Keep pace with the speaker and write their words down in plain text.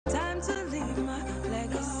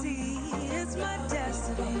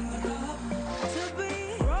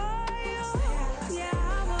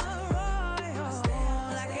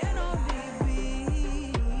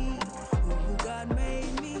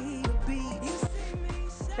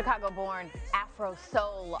Chicago-born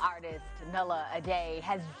Afro-soul artist Nola Ade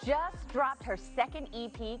has just dropped her second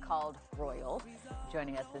EP called Royal.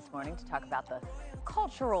 Joining us this morning to talk about the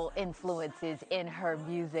cultural influences in her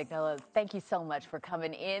music. Nola, thank you so much for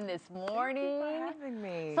coming in this morning. Thank you for having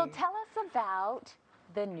me. So tell us about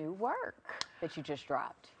the new work that you just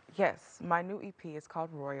dropped. Yes, my new EP is called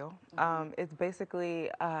Royal. It's basically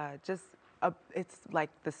it's like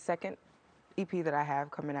the second EP that I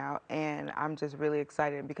have coming out, and I'm just really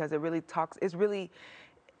excited because it really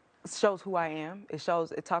shows who I am.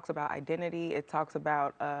 It talks about identity. It talks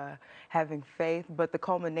about having faith, but the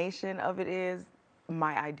culmination of it is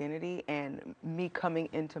my identity and me coming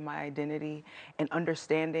into my identity and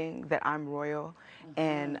understanding that I'm royal.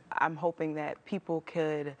 And I'm hoping that people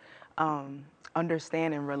could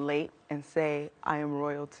understand and relate and say I am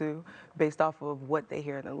royal too, based off of what they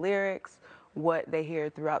hear in the lyrics, what they hear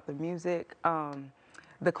throughout the music.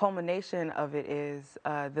 The culmination of it is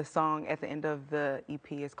the song at the end of the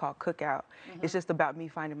EP is called Cookout. It's just about me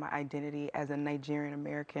finding my identity as a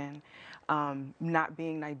Nigerian-American, not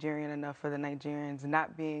being Nigerian enough for the Nigerians,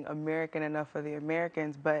 not being American enough for the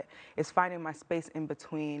Americans, but it's finding my space in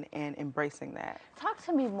between and embracing that. Talk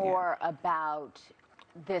to me more about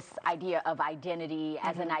this idea of identity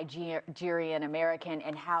as a Nigerian-American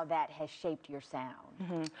and how that has shaped your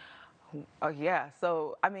sound. Oh yeah,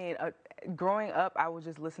 so I mean, growing up, I would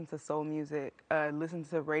just listen to soul music, listen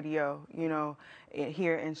to radio, you know,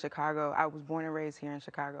 here in Chicago. I was born and raised here in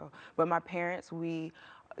Chicago, but my parents,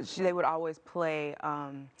 they would always play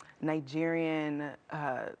Nigerian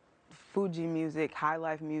Fuji music, high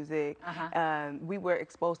life music. We were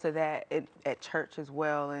exposed to that at church as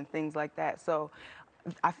well and things like that. So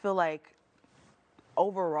I feel like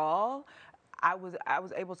overall, I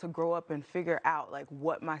was able to grow up and figure out like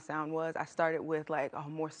what my sound was. I started with like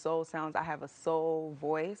more soul sounds. I have a soul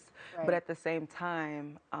voice, but at the same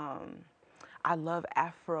time, I love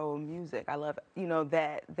Afro music. I love, you know,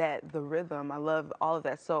 that the rhythm. I love all of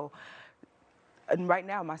that. So right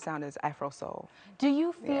now my sound is Afro-soul. Do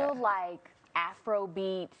you feel like Afro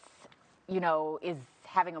beats, you know, is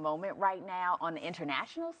having a moment right now on the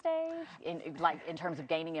international stage, in terms of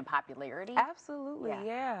gaining in popularity? Absolutely,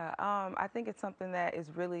 yeah. I think it's something that is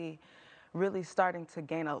really starting to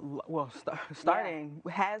gain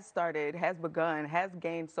has begun, has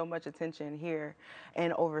gained so much attention here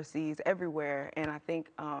and overseas, everywhere. And I think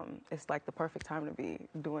it's like the perfect time to be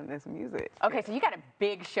doing this music. Okay, so you got a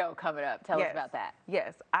big show coming up. Tell us about that.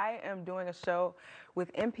 Yes, I am doing a show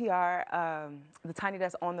with NPR, the Tiny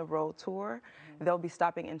Desk on the Road tour. They'll be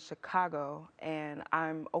stopping in Chicago, and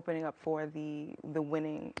I'm opening up for the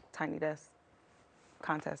winning Tiny Desk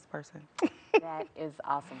contest person. That is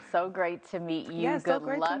awesome. So great to meet you. Yeah, Good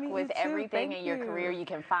luck with everything in your career. You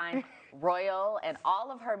can find Royal and all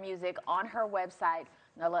of her music on her website,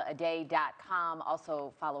 nolaade.com.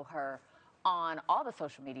 Also follow her on all the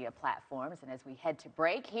social media platforms. And as we head to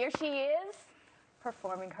break, here she is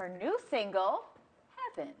performing her new single,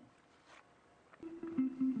 Heaven.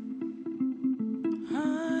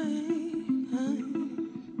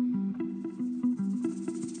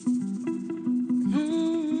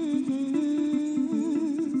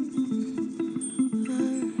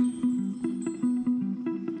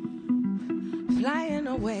 Flying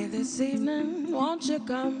away this evening, won't you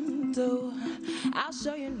come through? I'll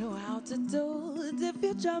show you know how to do it if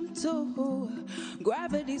you jump to.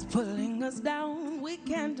 Gravity's pulling us down, we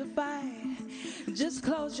can't defy. Just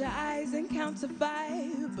close your eyes and count to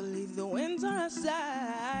 5. Believe the wind's on our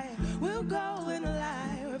side. We'll go in a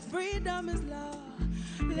lie where freedom is law.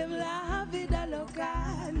 Live la vida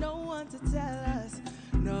loca, no one to tell us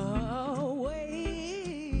no way.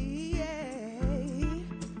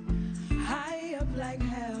 High up like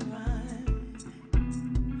heaven,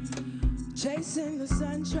 chasing the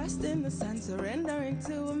sun, trusting the sun, surrendering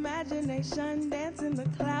to imagination, dancing the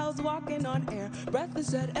clouds, walking on air,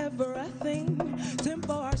 breathless at everything.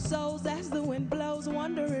 Tempo our souls as the wind blows,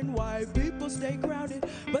 wondering why people stay crowded,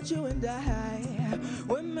 but you and I,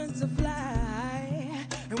 we're meant to fly,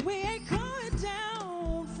 and we ain't going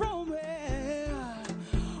down from here.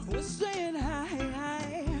 We're staying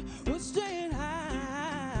high, we're staying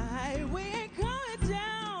high. We ain't going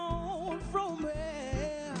down from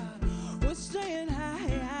here. We're staying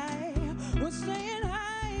high, we're staying high.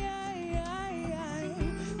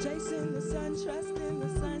 Chasing the sun, trusting the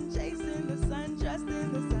sun, chasing the sun,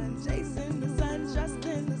 trusting the sun, chasing the sun,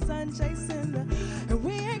 trusting the sun, chasing the. And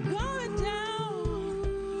we ain't going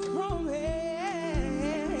down from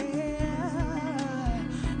here.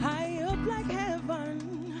 High up like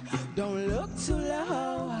heaven, don't look too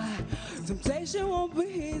low. Temptation won't be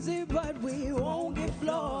easy, but we won't get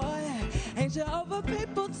floored. Ain't Picture over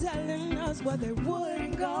people telling us where they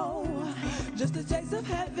wouldn't go. Just a taste of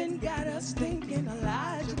heaven got us thinking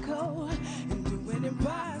illogical and doing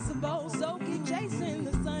impossible. So keep chasing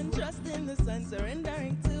the sun, trusting the sun,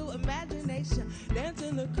 surrendering to imagination.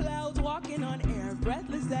 Dancing the clouds, walking on air,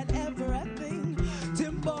 breathless at everything.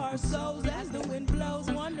 Tempo our souls as the wind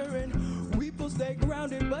blows, wondering. We will stay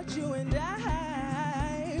grounded, but you and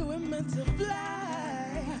I, we're meant to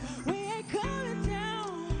fly. We ain't coming down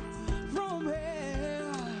from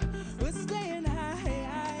here. We're staying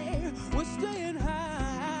high. We're staying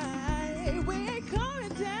high. We ain't coming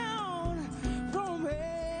down from here.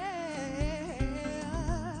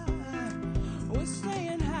 We're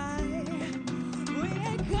staying high. We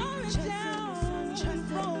ain't coming down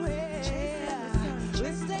from here.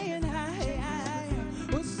 We're staying high.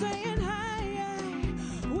 We're staying high.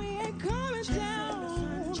 We ain't coming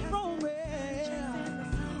down from here.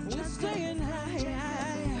 We're staying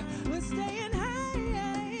high. We're staying high.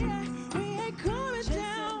 We ain't coming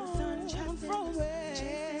down from here.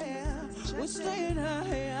 We're staying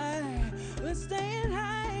high. We're staying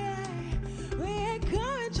high. We ain't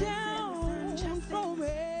coming down from here.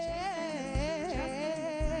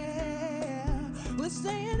 We're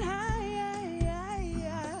staying high,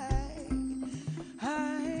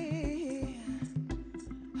 high,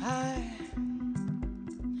 high,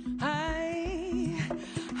 high,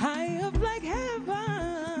 high up like heaven,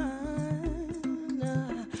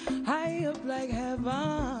 high up like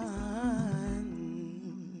heaven.